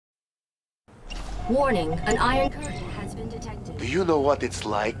Warning, an iron curtain has been detected. Do you know what it's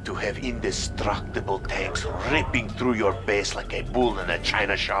like to have indestructible tanks ripping through your base like a bull in a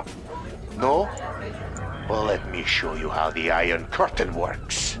china shop? No? Well, let me show you how the iron curtain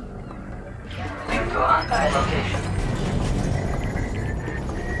works. Moving to unpack location.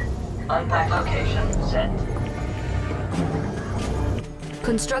 Unpack location set.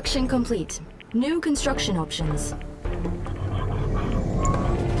 Construction complete. New construction options.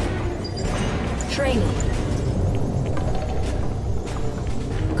 Training.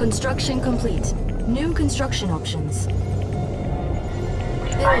 Construction complete. New construction options.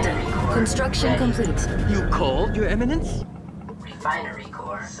 Building. Construction complete. You called, Your Eminence? Refinery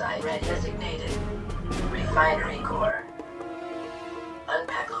core site designated. Refinery core.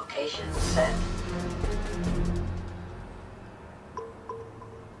 Unpack location set.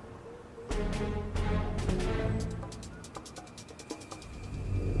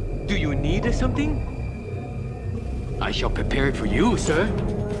 Do you need something? I shall prepare it for you, sir.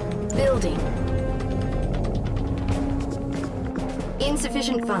 Building.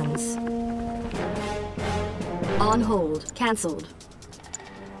 Insufficient funds. On hold. Cancelled.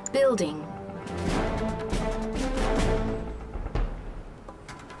 Building.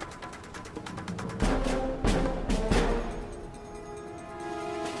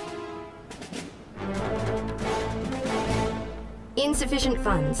 Insufficient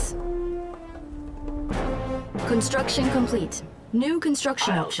funds. Construction complete. New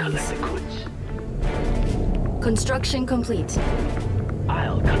construction options. Collect the goods. Construction complete.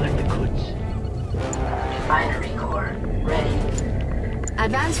 I'll collect the goods. Refinery core ready.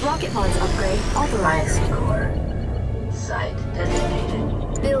 Advanced rocket pods upgrade authorized. Refinery core site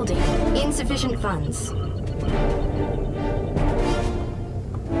designated. Building. Insufficient funds.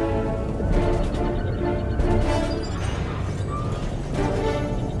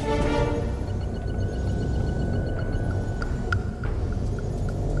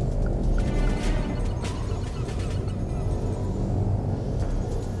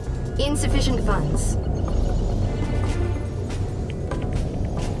 Insufficient funds.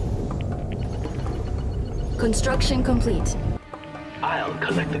 Construction complete. I'll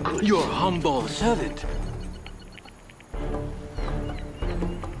collect the goods. Your humble servant.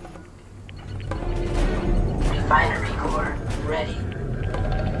 Refinery core ready.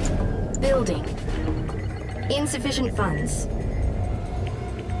 Building. Insufficient funds.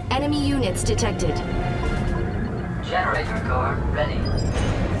 Enemy units detected. Generator core ready.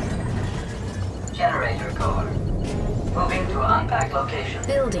 Generator core. Moving to unpack location.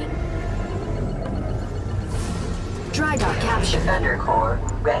 Building. Dry dock capture. Defender core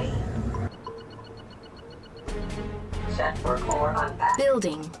ready. Set for core unpack.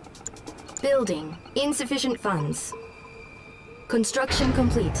 Building. Building. Insufficient funds. Construction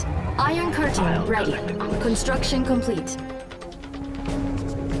complete. Iron curtain ready. Construction complete.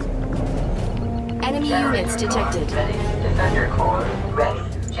 Enemy units detected. Ready. Defender core ready.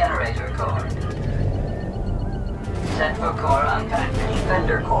 Generator core. Set for core unpack.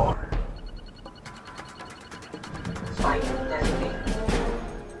 Defender core. Site designated.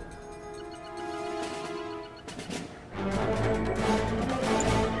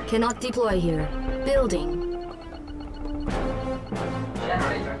 Cannot deploy here. Building.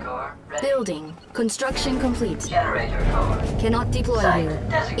 Generator core ready. Building. Construction complete. Generator core. Cannot deploy Site here.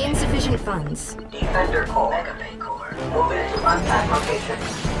 designated. Insufficient funds. Defender core. Mega Bay core. Moving to unpack location.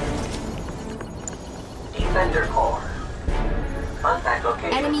 Defender core. Unpack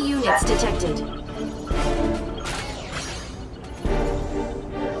location. Enemy units Set. detected.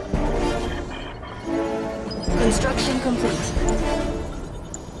 Construction complete.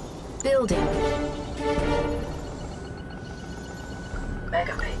 Building.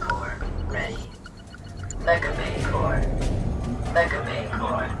 Mega Bay core ready. Mega Bay core. Mega Bay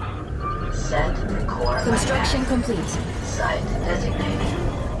core. Set for core. Construction complete. Site designated.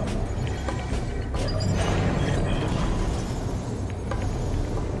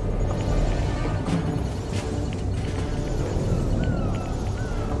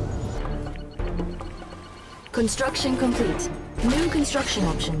 Construction complete. New construction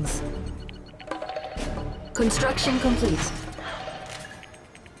options. Construction complete.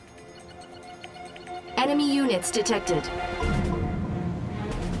 Enemy units detected.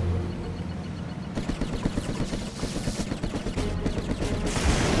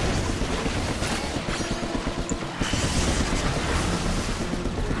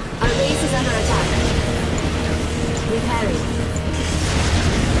 Our base is under attack. Repairing.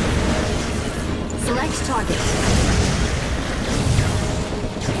 Select target.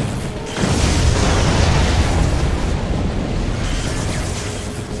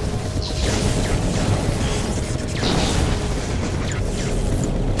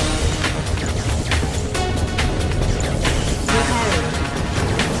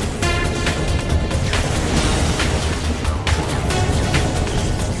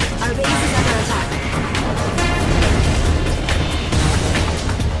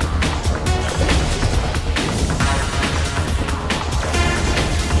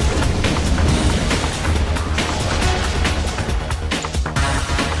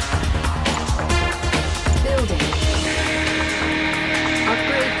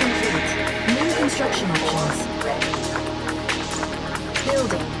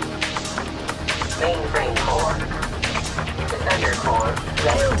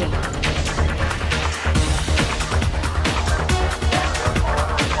 Building.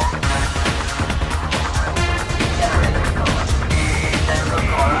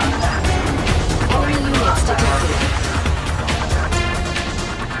 Enemy units detected.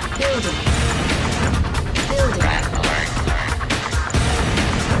 Building. Building.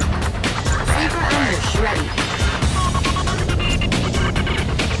 Sleeper ambush ready.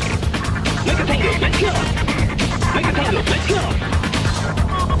 Make a tango, let's go! Make a tango, let's go!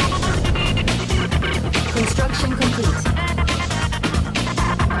 Construction complete.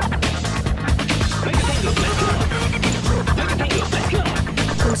 Make a tango, let's go! Make a tango, let's go!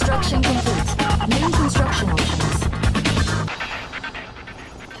 Construction complete. New construction options.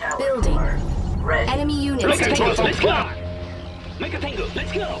 Building. Enemy units Make a tango, let's detected. go! Make a tango,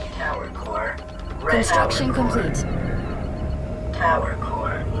 let's go! Tower core. Construction complete. Tower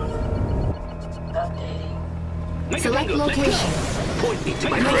core. Updating. Make a Select tango, let's go! location. Point me to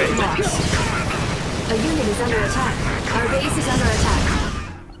my Unit prey, let's lost. go! A unit is under attack. Our base is under attack.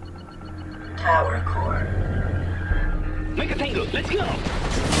 Tower core. Make a tango, let's go!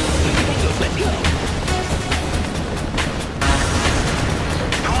 Make a tango, let's go!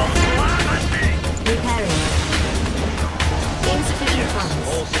 Repairing. Insufficient funds.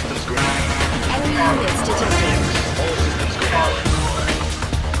 All systems green. Enemy units detected. All systems green.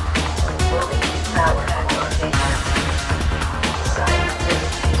 Moving to tower activation. Site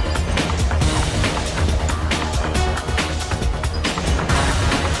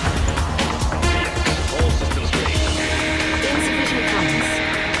All systems green. Insufficient funds.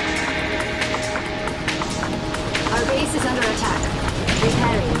 Our base is under attack.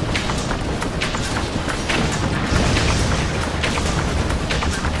 Repairing.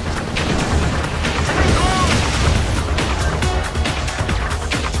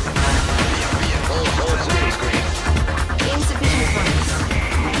 All systems green. Insufficient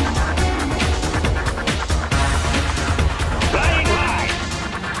funds. Flying high!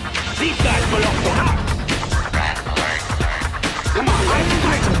 These guys belong to us! Come on, Iron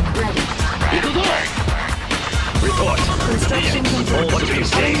curtain ready. Eagle door! Report. Construction complete. What do you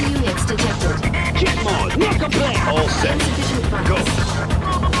say? Enemy units detected. Jet mode, no complaint! All set. Insufficient funds. Go.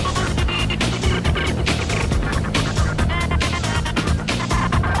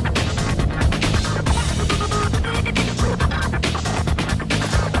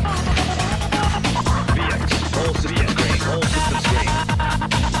 VX, all systems green. All systems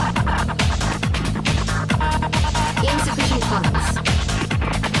green. Insufficient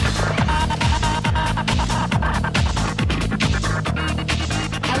funds.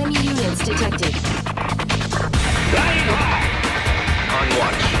 Enemy units detected. Flying high! On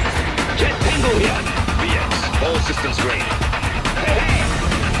watch. Jet tango here! VX, all systems green. Hey,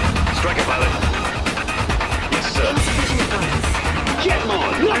 hey! Striker pilot. Yes, sir. Insufficient funds. Jet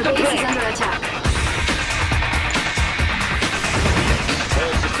mode, Our not base is complaint! under attack.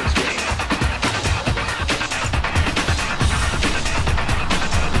 All systems green.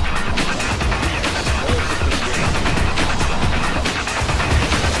 All systems green.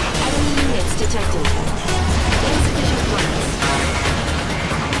 Enemy units detected. Insufficient funds.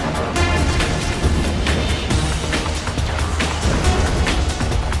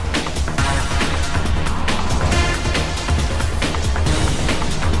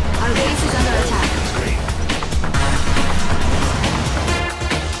 Our base is under attack. Green.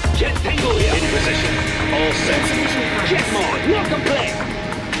 Jet tango here. In position. All set. Insufficient funds. Jet mode, no complaint!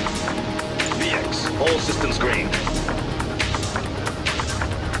 VX, all systems green.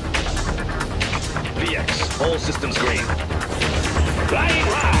 VX, all systems green. Flying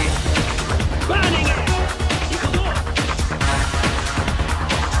high! Burning it! Eagle door!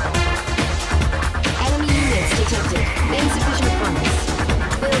 Enemy units detected. Insufficient funds.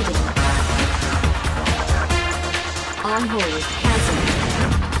 Building. On hold. Cancel.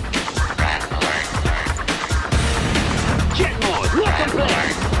 Jet mode, no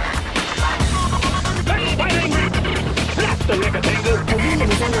complaint! Backfiring! Blast the mega tango! A unit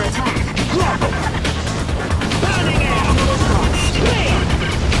is under attack. Drop 'em! Burning air! Unit lost. Clear!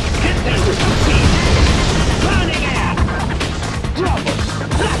 Get them to speed! Burning air! Drop 'em!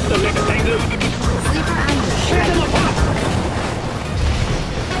 Blast the mega tango! Sleeper ambush Tear them ready. apart!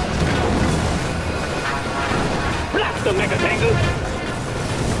 Blast the mega tango!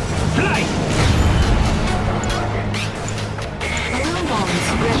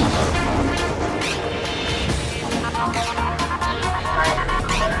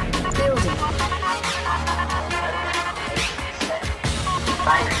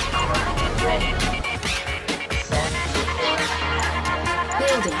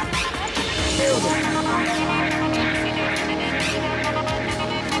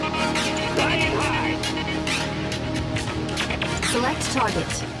 Select target.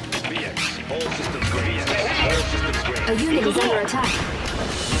 VX, all systems green. All systems green. A unit is under attack.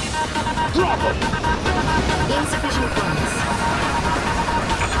 Drop them! Insufficient funds.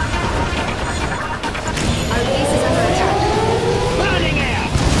 Our base is under attack. Burning air!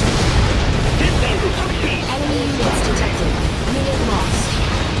 Get them to speed! Enemy units detected. Unit lost.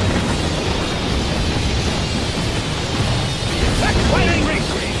 Backfiring ring!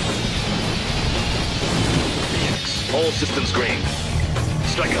 VX, all systems green.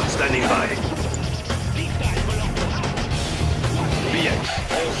 Striker, standing by. VX,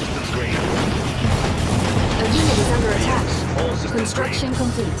 all systems green. A unit is under attack. All systems Construction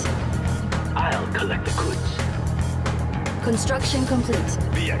complete. I'll collect the goods. Construction complete.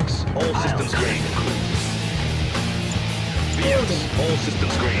 VX, all systems green. VX, all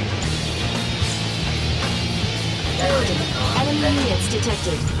systems green. Building. Enemy units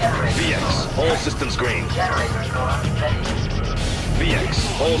detected. VX, all systems green. VX,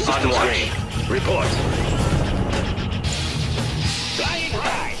 all systems green. Report. Flying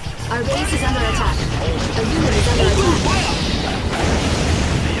high. Our base is under attack. A unit is under attack.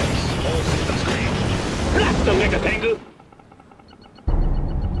 VX, all systems green. Blast the Mega Tango.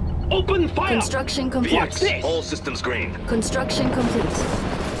 Open fire. Construction complete. VX, all systems green. Construction complete.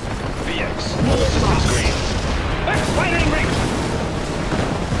 VX, all Unit systems lost. green. Backfiring ring.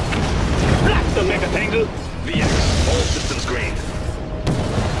 Blast the Mega Tango. VX, all systems green.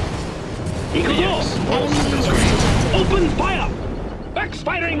 Eagle Enemy all systems units green. detected. Open fire.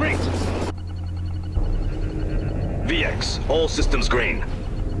 Backfiring ring. VX, all systems green.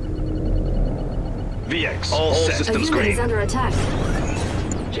 VX, all A systems unit green. is under attack.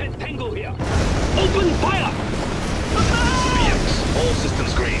 Jet Tango here. Open fire. VX, all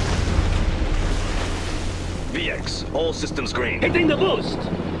systems green. VX, all systems green. Hitting the boost.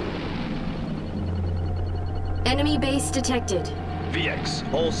 Enemy base detected. VX,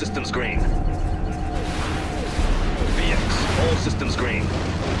 all systems green. VX, all systems green.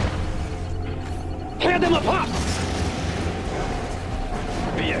 Tear them apart!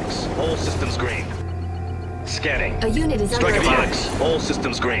 VX, all systems green. Scanning. A unit is under Strike attack. VX, all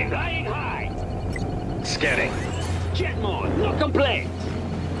systems green. Flying high. Scanning. Jet mode, no complaint.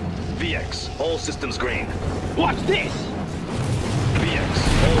 VX, all systems green. Watch this!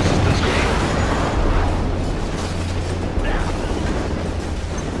 VX, all systems green.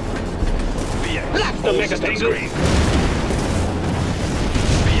 VX, all systems green.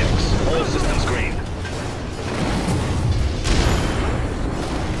 VX, all systems green.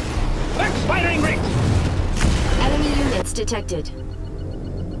 Expiring rate! Enemy units detected.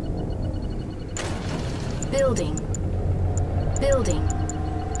 Building. Building.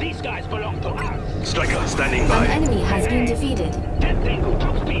 These guys belong to us. Striker, standing An by. enemy has been defeated. Jet Tango,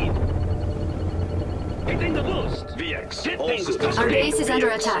 top speed. Hitting the boost. VX, all systems Our green. base is under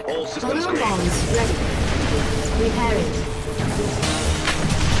VX, attack. all systems Balloon green. bombs ready. Repairing.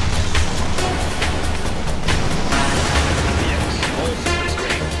 VX, all systems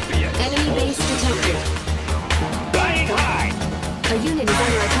green. VX, Enemy all base systems detected. green. Flying high. A unit is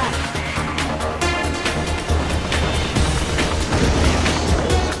under attack.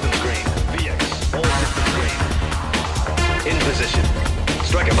 All systems green. VX, all systems green. In position.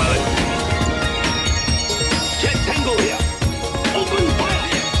 Striker pilot. Jet Tango here. Open fire.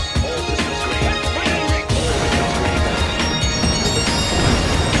 VX, all systems green. Firing ring. All systems green.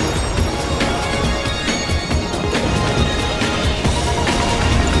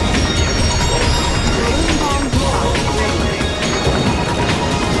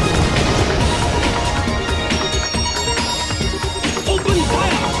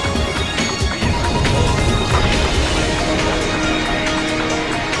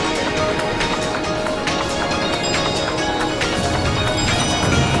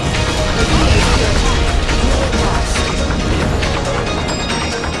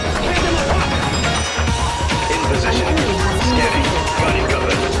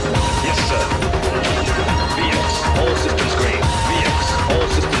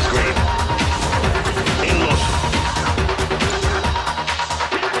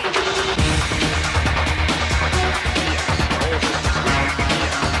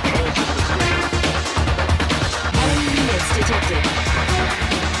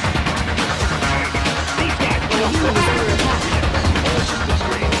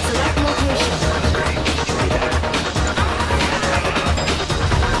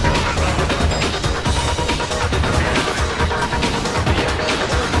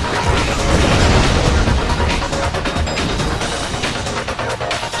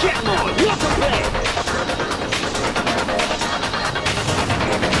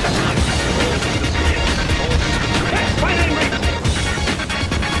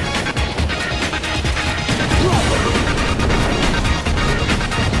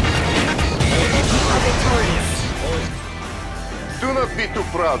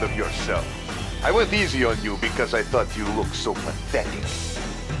 proud of yourself. I went easy on you because I thought you looked so pathetic.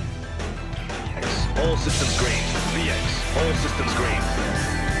 VX, all systems green. VX, all systems green.